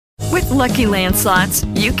Lucky Land Slots,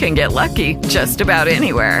 you can get lucky just about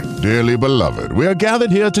anywhere. Dearly beloved, we are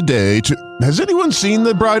gathered here today to... Has anyone seen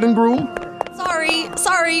the bride and groom?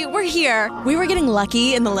 Sorry, we're here. We were getting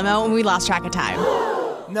lucky in the limo and we lost track of time.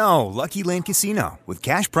 No, Lucky Land Casino, with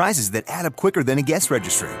cash prizes that add up quicker than a guest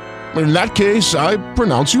registry. In that case, I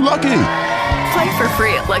pronounce you lucky. Play for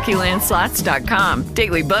free at LuckyLandSlots.com.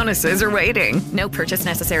 Daily bonuses are waiting. No purchase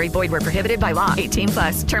necessary. Void where prohibited by law.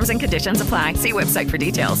 18+. Terms and conditions apply. See website for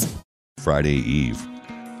details. Friday Eve.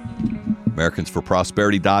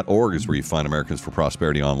 AmericansForProsperity.org is where you find Americans for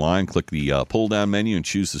Prosperity online. Click the pull-down menu and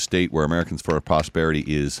choose the state where Americans for Prosperity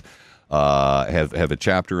is have a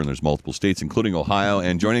chapter, and there's multiple states, including Ohio.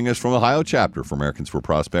 And joining us from Ohio chapter for Americans for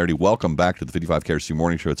Prosperity, welcome back to the 55 KRC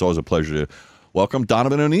Morning Show. It's always a pleasure to welcome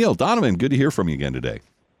Donovan O'Neill. Donovan, good to hear from you again today.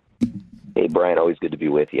 Hey, Brian, always good to be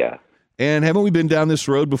with you. And haven't we been down this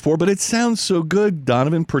road before? But it sounds so good,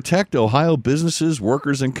 Donovan. Protect Ohio businesses,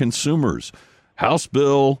 workers, and consumers. House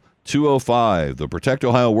Bill 205, the Protect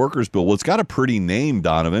Ohio Workers Bill. Well, it's got a pretty name,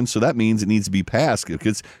 Donovan, so that means it needs to be passed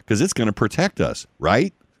because it's going to protect us,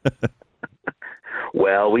 right?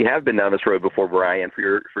 Well, we have been down this road before, Brian. For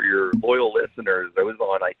your loyal listeners, I was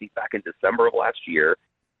on, I think, back in December of last year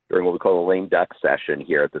during what we call the lame duck session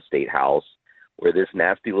here at the State House, where this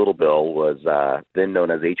nasty little bill was then known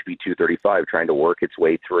as HB205, trying to work its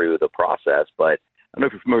way through the process. But I don't know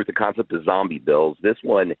if you're familiar with the concept of zombie bills. This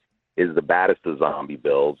one is the baddest of zombie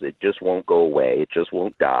bills. It just won't go away. It just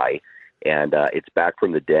won't die. And it's back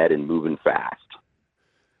from the dead and moving fast.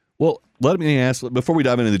 Well, let me ask, before we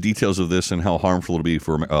dive into the details of this and how harmful it'll be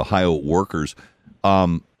for Ohio workers,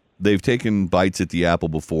 they've taken bites at the apple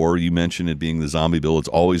before. You mentioned it being the zombie bill. It's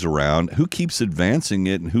always around. Who keeps advancing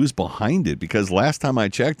it and who's behind it? Because last time I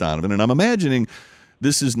checked, Donovan, and I'm imagining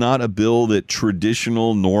this is not a bill that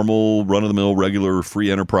traditional, normal, run-of-the-mill, regular,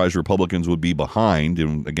 free enterprise Republicans would be behind.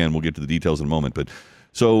 And again, we'll get to the details in a moment. But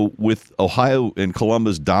so with Ohio and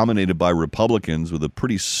Columbus dominated by Republicans with a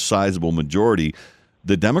pretty sizable majority,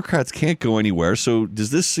 the Democrats can't go anywhere. So does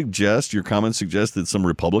this suggest, your comments suggest that some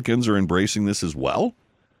Republicans are embracing this as well?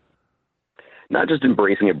 Not just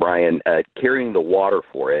embracing it, Brian, carrying the water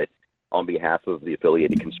for it on behalf of the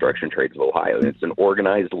affiliated construction trades of Ohio. It's an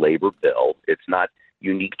organized labor bill. It's not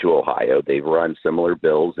unique to Ohio. They've run similar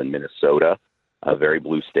bills in Minnesota, a very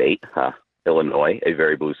blue state, Illinois, a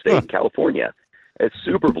very blue state, and California, a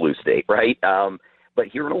super blue state, right? But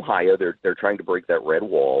here in Ohio, they're trying to break that red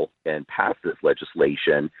wall and pass this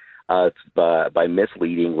legislation by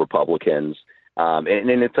misleading Republicans. And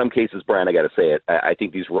in some cases, Brian, I got to say it, I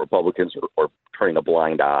think these Republicans are turning a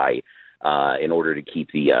blind eye in order to keep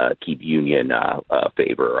union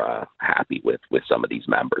favor happy with some of these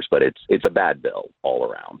members. But it's a bad bill all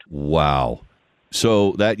around. Wow.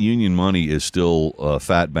 So that union money is still a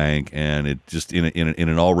fat bank, and it just in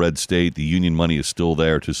an all red state, the union money is still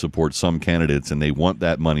there to support some candidates, and they want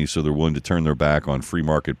that money, so they're willing to turn their back on free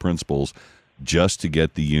market principles just to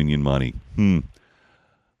get the union money.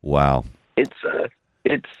 Wow. It's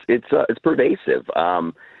pervasive.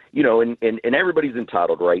 And everybody's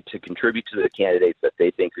entitled, right, to contribute to the candidates that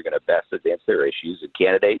they think are going to best advance their issues, and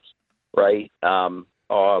candidates, right,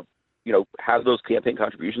 have those campaign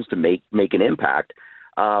contributions to make an impact.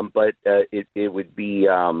 But it would be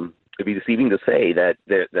deceiving to say that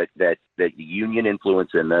the union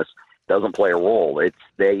influence in this doesn't play a role.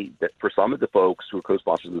 That for some of the folks who are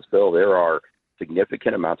co-sponsors of this bill, there are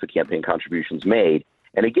significant amounts of campaign contributions made.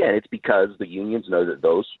 And again, it's because the unions know that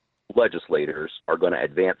those legislators are going to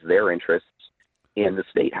advance their interests in the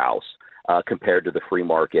State House compared to the free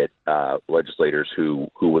market legislators who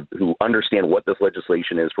understand what this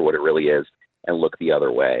legislation is for what it really is and look the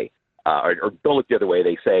other way. Or don't look the other way.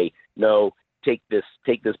 They say, no, take this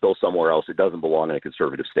bill somewhere else. It doesn't belong in a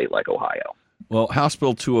conservative state like Ohio. Well, House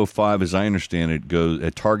Bill 205, as I understand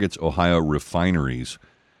it, targets Ohio refineries.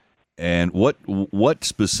 And what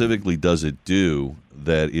specifically does it do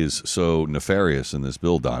that is so nefarious in this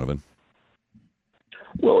bill, Donovan?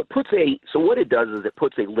 Well, what it does is it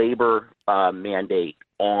puts a labor mandate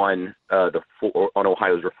on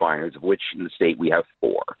Ohio's refineries, of which in the state we have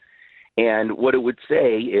 4. And what it would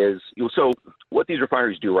say is, so what these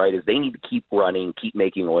refineries do, right, is they need to keep running, keep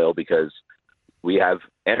making oil because we have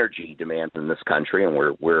energy demands in this country, and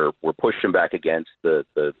we're pushing back against in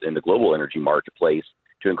the global energy marketplace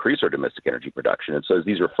to increase our domestic energy production. And so as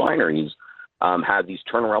these refineries have these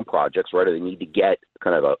turnaround projects, right, or they need to get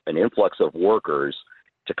kind of an influx of workers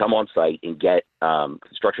to come on site and get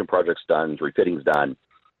construction projects done, refittings done.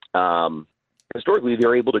 Historically,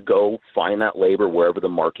 they're able to go find that labor wherever the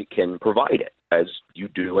market can provide it, as you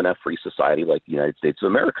do in a free society like the United States of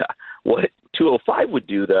America. What 205 would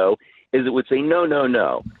do, though, is it would say,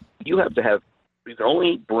 no. you can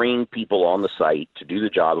only bring people on the site to do the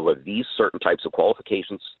job who have these certain types of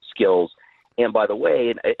qualifications, skills, and by the way,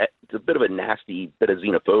 and it's a bit of a nasty bit of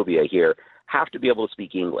xenophobia here, have to be able to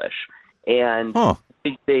speak English. And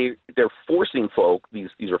they're forcing these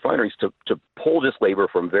refineries to pull this labor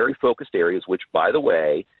from very focused areas, which, by the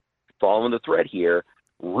way, following the thread here,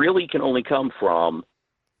 really can only come from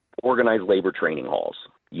organized labor training halls,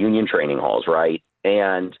 union training halls, right?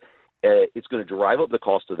 And it's going to drive up the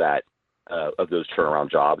cost of that, of those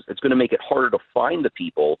turnaround jobs. It's going to make it harder to find the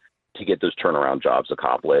people to get those turnaround jobs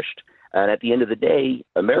accomplished. And at the end of the day,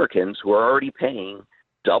 Americans who are already paying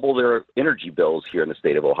double their energy bills here in the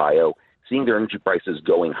state of Ohio, seeing their energy prices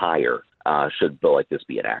going higher, should a bill like this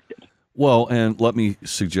be enacted. Well, and let me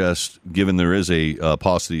suggest, given there is a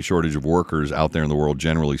paucity shortage of workers out there in the world,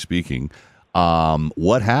 generally speaking,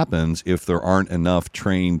 what happens if there aren't enough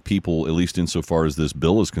trained people, at least insofar as this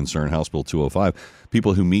bill is concerned, House Bill 205,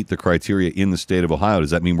 people who meet the criteria in the state of Ohio?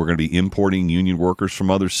 Does that mean we're going to be importing union workers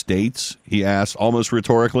from other states? He asked, almost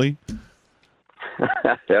rhetorically.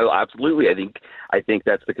 Absolutely. I think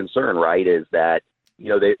that's the concern, right? Is that,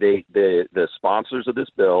 the sponsors of this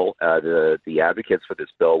bill, the advocates for this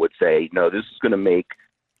bill would say, no, this is going to make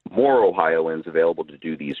more Ohioans available to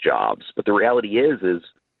do these jobs. But the reality is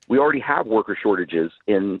we already have worker shortages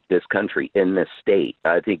in this country, in this state.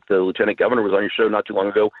 I think the lieutenant governor was on your show not too long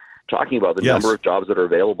ago talking about the number of jobs that are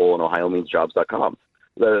available on OhioMeansJobs.com.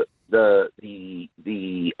 The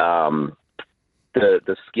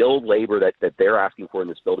skilled labor that they're asking for in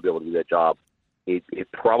this bill to be able to do that job,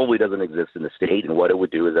 it probably doesn't exist in the state. And what it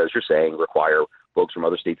would do is, as you're saying, require folks from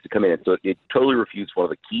other states to come in. And so it totally refutes one of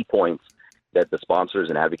the key points that the sponsors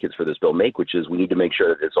and advocates for this bill make, which is we need to make sure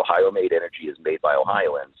that this Ohio-made energy is made by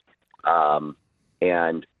Ohioans.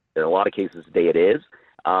 And in a lot of cases today it is.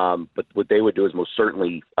 But what they would do is most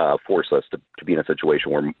certainly force us to be in a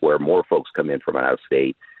situation where more folks come in from out of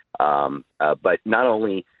state. But not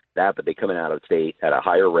only that, but they come in out of state at a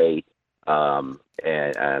higher rate and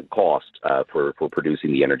cost for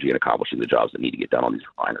producing the energy and accomplishing the jobs that need to get done on these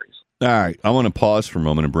refineries. All right. I want to pause for a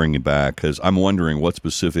moment and bring you back because I'm wondering what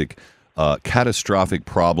specific catastrophic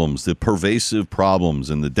problems, the pervasive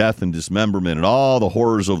problems and the death and dismemberment and all the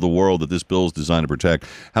horrors of the world that this bill is designed to protect,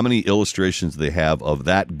 how many illustrations they have of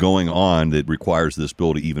that going on that requires this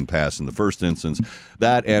bill to even pass in the first instance.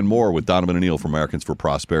 That and more with Donovan O'Neill from Americans for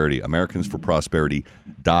Prosperity,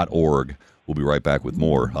 americansforprosperity.org. We'll be right back with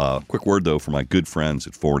more. Quick word, though, for my good friends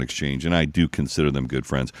at Foreign Exchange, and I do consider them good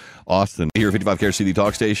friends. Austin, here at 55 KRCD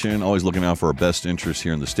Talk Station, always looking out for our best interests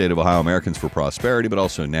here in the state of Ohio, Americans for Prosperity, but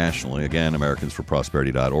also nationally. Again,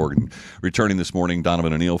 americansforprosperity.org. And returning this morning,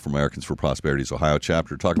 Donovan O'Neill from Americans for Prosperity's Ohio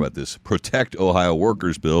chapter, talk about this Protect Ohio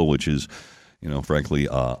Workers bill, which is, frankly,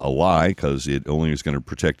 a lie because it only is going to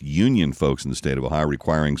protect union folks in the state of Ohio,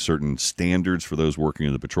 requiring certain standards for those working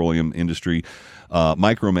in the petroleum industry.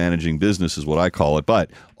 Micromanaging business is what I call it,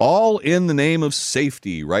 but all in the name of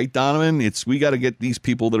safety, right, Donovan? We got to get these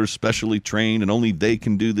people that are specially trained and only they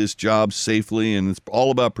can do this job safely, and it's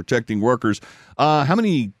all about protecting workers. How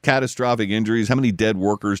many catastrophic injuries, how many dead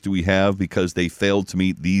workers do we have because they failed to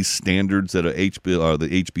meet these standards that the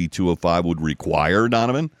HB205 would require,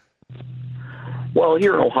 Donovan? Well,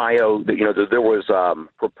 here in Ohio, there was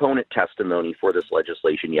proponent testimony for this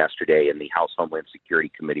legislation yesterday in the House Homeland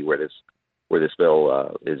Security Committee where this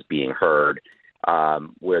bill is being heard,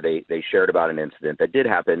 where they shared about an incident that did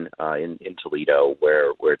happen in Toledo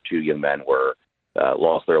where two young men were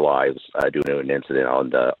lost their lives due to an incident on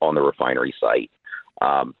the refinery site.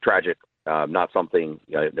 Tragic, not something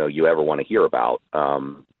you ever want to hear about.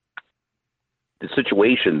 The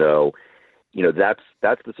situation, though,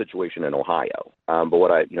 that's the situation in Ohio. But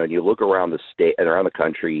what you look around the state and around the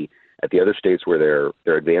country at the other states where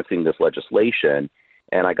they're advancing this legislation,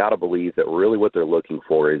 and I got to believe that really what they're looking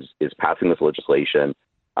for is passing this legislation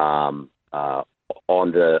on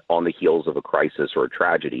the heels of a crisis or a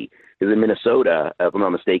tragedy. Because in Minnesota, if I'm not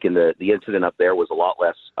mistaken, the incident up there was a lot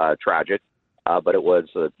less tragic, but it was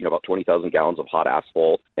about 20,000 gallons of hot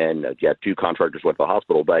asphalt, and two contractors went to the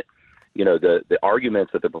hospital. But the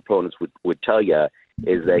arguments that the proponents would tell you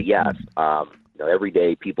is that yes, every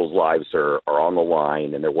day people's lives are on the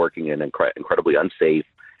line, and they're working in incredibly unsafe,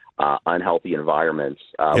 unhealthy environments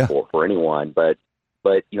for anyone. But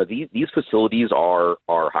these facilities are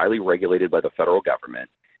highly regulated by the federal government.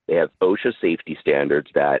 They have OSHA safety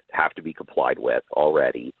standards that have to be complied with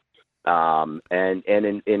already. And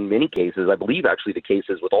in many cases, I believe actually the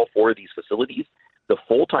cases with all four of these facilities, the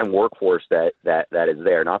full-time workforce that is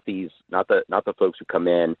there, not the folks who come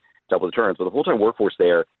in double the terms, but the full-time workforce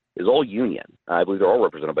there is all union. I believe they're all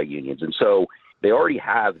represented by unions, and so they already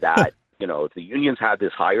have that if the unions have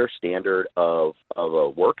this higher standard of a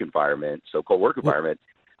work environment, so-called work environment,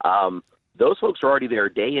 those folks are already there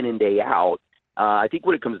day in and day out. I think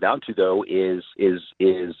what it comes down to, though, is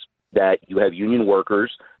that you have union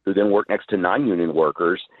workers who then work next to non-union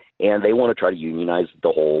workers, and they want to try to unionize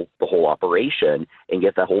the whole operation and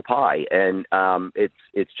get that whole pie, and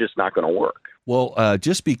it's just not going to work. Well,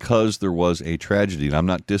 just because there was a tragedy, and I'm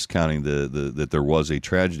not discounting that there was a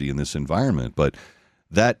tragedy in this environment, but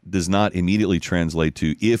that does not immediately translate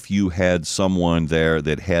to if you had someone there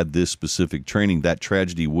that had this specific training, that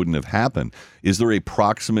tragedy wouldn't have happened. Is there a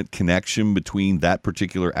proximate connection between that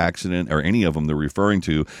particular accident or any of them they're referring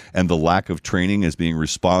to and the lack of training as being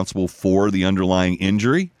responsible for the underlying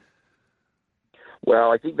injury?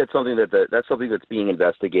 Well, I think that's something that's being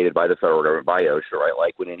investigated by the federal government, by OSHA, right?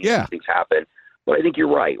 Like when any of these things happen. But I think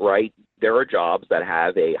you're right? There are jobs that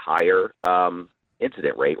have a higher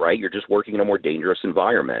incident rate, right? You're just working in a more dangerous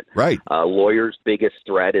environment. Right. Lawyers' biggest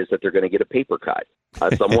threat is that they're going to get a paper cut.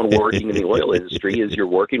 Someone working in the oil industry is you're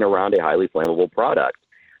working around a highly flammable product.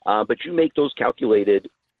 But you make those calculated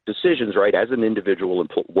decisions, right, as an individual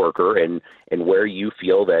worker and where you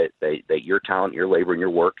feel that your talent, your labor, and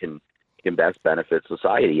your work can best benefit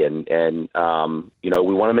society. And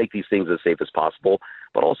we want to make these things as safe as possible,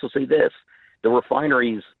 but also say this: the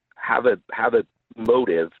refineries have a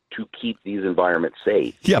motive to keep these environments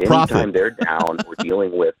safe. Yeah, Anytime profit. they're down, we're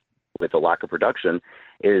dealing with a lack of production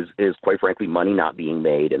is quite frankly money not being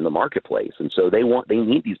made in the marketplace. And so they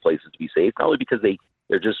need these places to be safe, not only because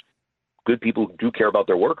they're just good people who do care about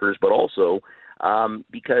their workers, but also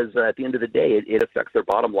because at the end of the day, it affects their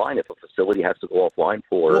bottom line if a facility has to go offline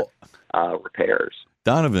for repairs.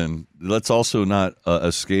 Donovan, let's also not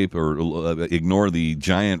escape or ignore the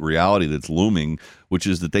giant reality that's looming, which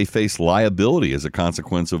is that they face liability as a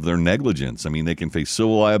consequence of their negligence. I mean, they can face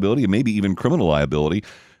civil liability and maybe even criminal liability,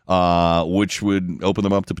 which would open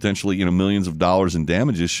them up to potentially, millions of dollars in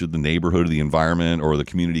damages should the neighborhood or the environment or the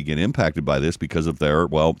community get impacted by this because of their,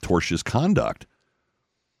 tortious conduct.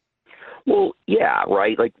 Well, yeah,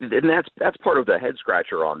 right. And that's part of the head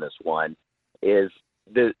scratcher on this one is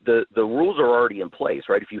the rules are already in place,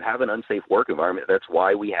 right? If you have an unsafe work environment, that's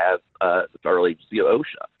why we have the federal agency of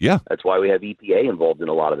OSHA. Yeah, that's why we have EPA involved in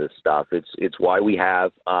a lot of this stuff. It's why we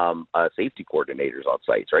have safety coordinators on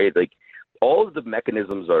sites, right? Like all of the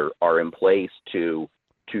mechanisms are in place to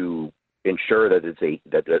ensure that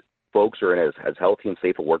that folks are in as healthy and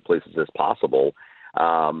safe a workplaces as possible.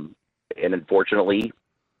 And unfortunately,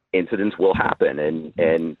 incidents will happen,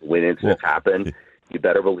 and when incidents happen, you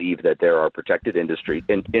better believe that there are protected industry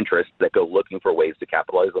interests that go looking for ways to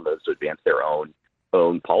capitalize on those to advance their own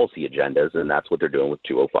policy agendas, and that's what they're doing with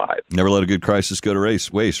 205. Never let a good crisis go to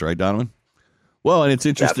waste, right, Donovan? Well, and it's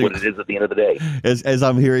interesting. That's what it is at the end of the day. As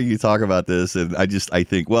I'm hearing you talk about this, and I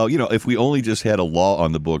think, if we only just had a law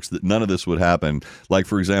on the books, that none of this would happen. Like,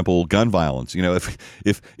 for example, gun violence.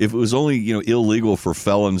 If it was only illegal for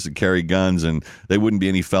felons to carry guns, and they wouldn't be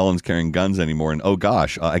any felons carrying guns anymore. And oh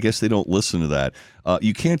gosh, I guess they don't listen to that.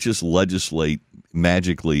 You can't just legislate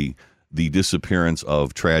magically the disappearance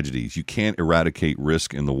of tragedies. You can't eradicate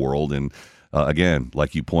risk in the world. And again,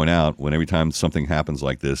 like you point out, every time something happens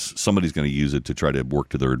like this, somebody's going to use it to try to work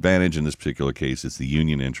to their advantage. In this particular case, it's the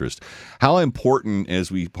union interest. How important,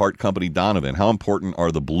 as we part company, Donovan, how important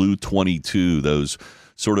are the Blue 22, those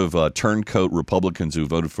sort of turncoat Republicans who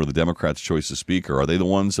voted for the Democrats' choice of speaker? Are they the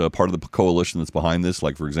ones part of the coalition that's behind this?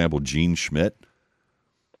 Like, for example, Gene Schmidt?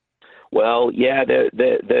 Well, yeah,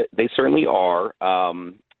 they certainly are.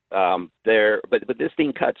 But this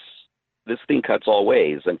thing cuts all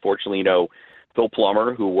ways. Unfortunately, Phil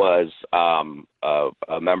Plummer, who was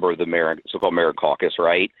a member of the so-called Merit Caucus,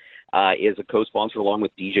 right, is a co-sponsor along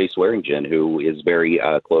with DJ Swearingen, who is very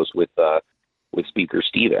close with Speaker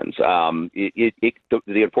Stevens. The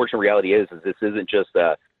unfortunate reality is this isn't just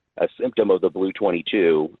a symptom of the Blue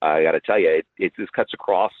 22. I got to tell you, this cuts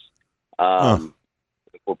across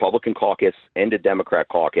Republican caucus and a Democrat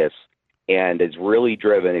caucus, and is really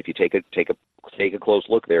driven. If you take a close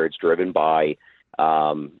look there, it's driven by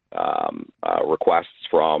requests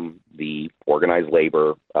from the organized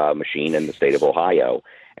labor machine in the state of Ohio,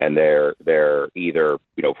 and they're either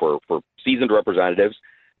for seasoned representatives,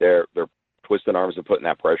 they're twisting arms and putting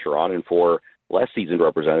that pressure on, and for less seasoned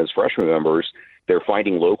representatives, freshman members, they're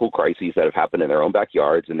finding local crises that have happened in their own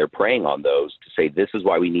backyards, and they're preying on those to say this is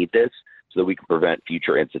why we need this, so that we can prevent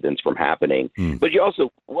future incidents from happening. But you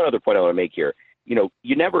also, one other point I want to make here, you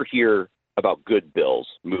never hear about good bills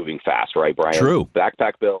moving fast, right, Brian? True.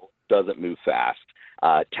 Backpack bill doesn't move fast.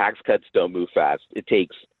 Tax cuts don't move fast. It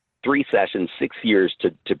takes 3 sessions, 6 years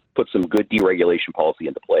to put some good deregulation policy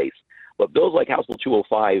into place. But bills like House Bill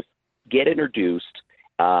 205 get introduced,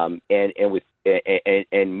 and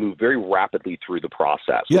move very rapidly through the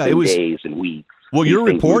process. Yeah, it was days and weeks. Well, you're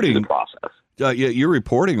reporting the process. Your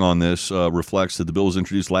reporting on this reflects that the bill was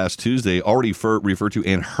introduced last Tuesday, already referred to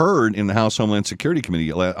and heard in the House Homeland Security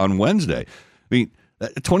Committee on Wednesday. I mean,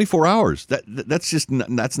 24 hours.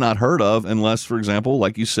 That's not heard of unless, for example,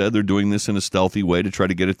 like you said, they're doing this in a stealthy way to try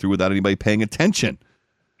to get it through without anybody paying attention.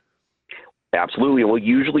 Absolutely. Well,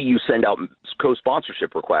 usually you send out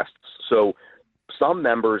co-sponsorship requests. So some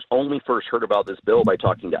members only first heard about this bill by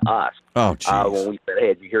talking to us. Oh, geez. When we said, hey,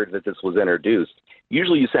 have you heard that this was introduced?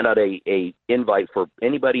 Usually you send out a invite for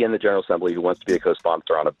anybody in the General Assembly who wants to be a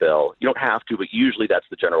co-sponsor on a bill. You don't have to, but usually that's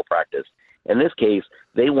the general practice. In this case,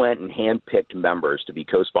 they went and handpicked members to be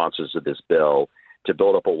co-sponsors of this bill to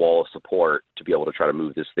build up a wall of support to be able to try to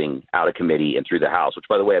move this thing out of committee and through the House, which,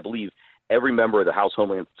 by the way, I believe every member of the House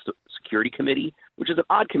Homeland Security Committee, which is an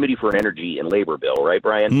odd committee for an energy and labor bill, right,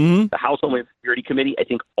 Brian? Mm-hmm. The House Homeland Security Committee, I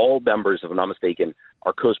think all members, if I'm not mistaken,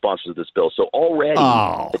 are co-sponsors of this bill. So already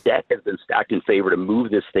the deck has been stacked in favor to move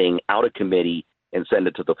this thing out of committee and send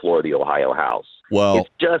it to the floor of the Ohio House. Well, it's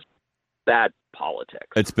just bad politics.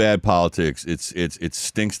 It's bad politics. It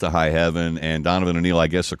stinks to high heaven. And Donovan O'Neill, I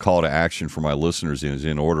guess a call to action for my listeners is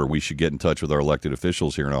in order. We should get in touch with our elected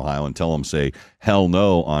officials here in Ohio and tell them, say, hell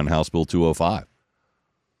no on House Bill 205.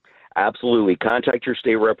 Absolutely. Contact your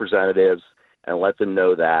state representatives and let them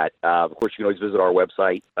know that. Of course, you can always visit our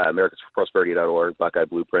website, americansforprosperity.org,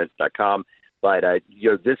 buckeyeblueprint.com. But,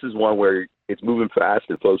 this is one where it's moving fast,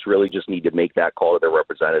 and folks really just need to make that call to their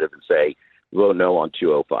representative and say, vote no on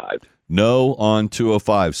 205. No on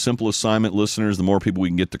 205. Simple assignment, listeners. The more people we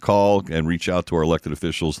can get to call and reach out to our elected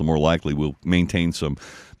officials, the more likely we'll maintain some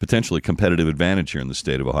potentially competitive advantage here in the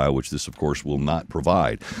state of Ohio, which this, of course, will not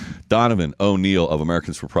provide. Donovan O'Neill of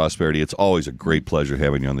Americans for Prosperity, it's always a great pleasure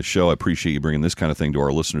having you on the show. I appreciate you bringing this kind of thing to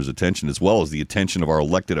our listeners' attention, as well as the attention of our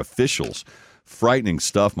elected officials. Frightening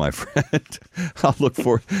stuff, my friend. I'll look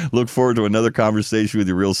forward to another conversation with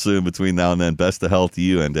you real soon. Between now and then, best of health to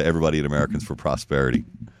you and to everybody at Americans for Prosperity.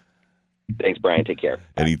 Thanks, Brian. Take care.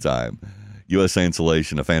 Anytime. USA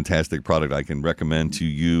Insulation, a fantastic product I can recommend to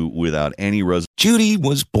you without any reservation. Judy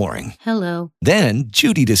was boring. Hello. Then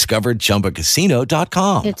Judy discovered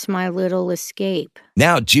ChumbaCasino.com. It's my little escape.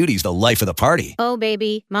 Now Judy's the life of the party. Oh,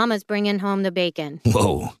 baby, mama's bringing home the bacon.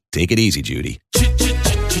 Whoa, take it easy, Judy.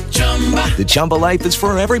 The Chumba life is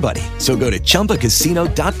for everybody. So go to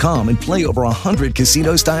ChumbaCasino.com and play over 100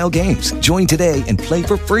 casino-style games. Join today and play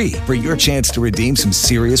for free for your chance to redeem some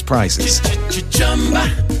serious prizes.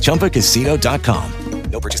 ChumbaCasino.com.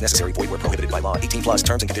 No purchase necessary. Void where prohibited by law. 18+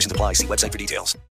 terms and conditions apply. See website for details.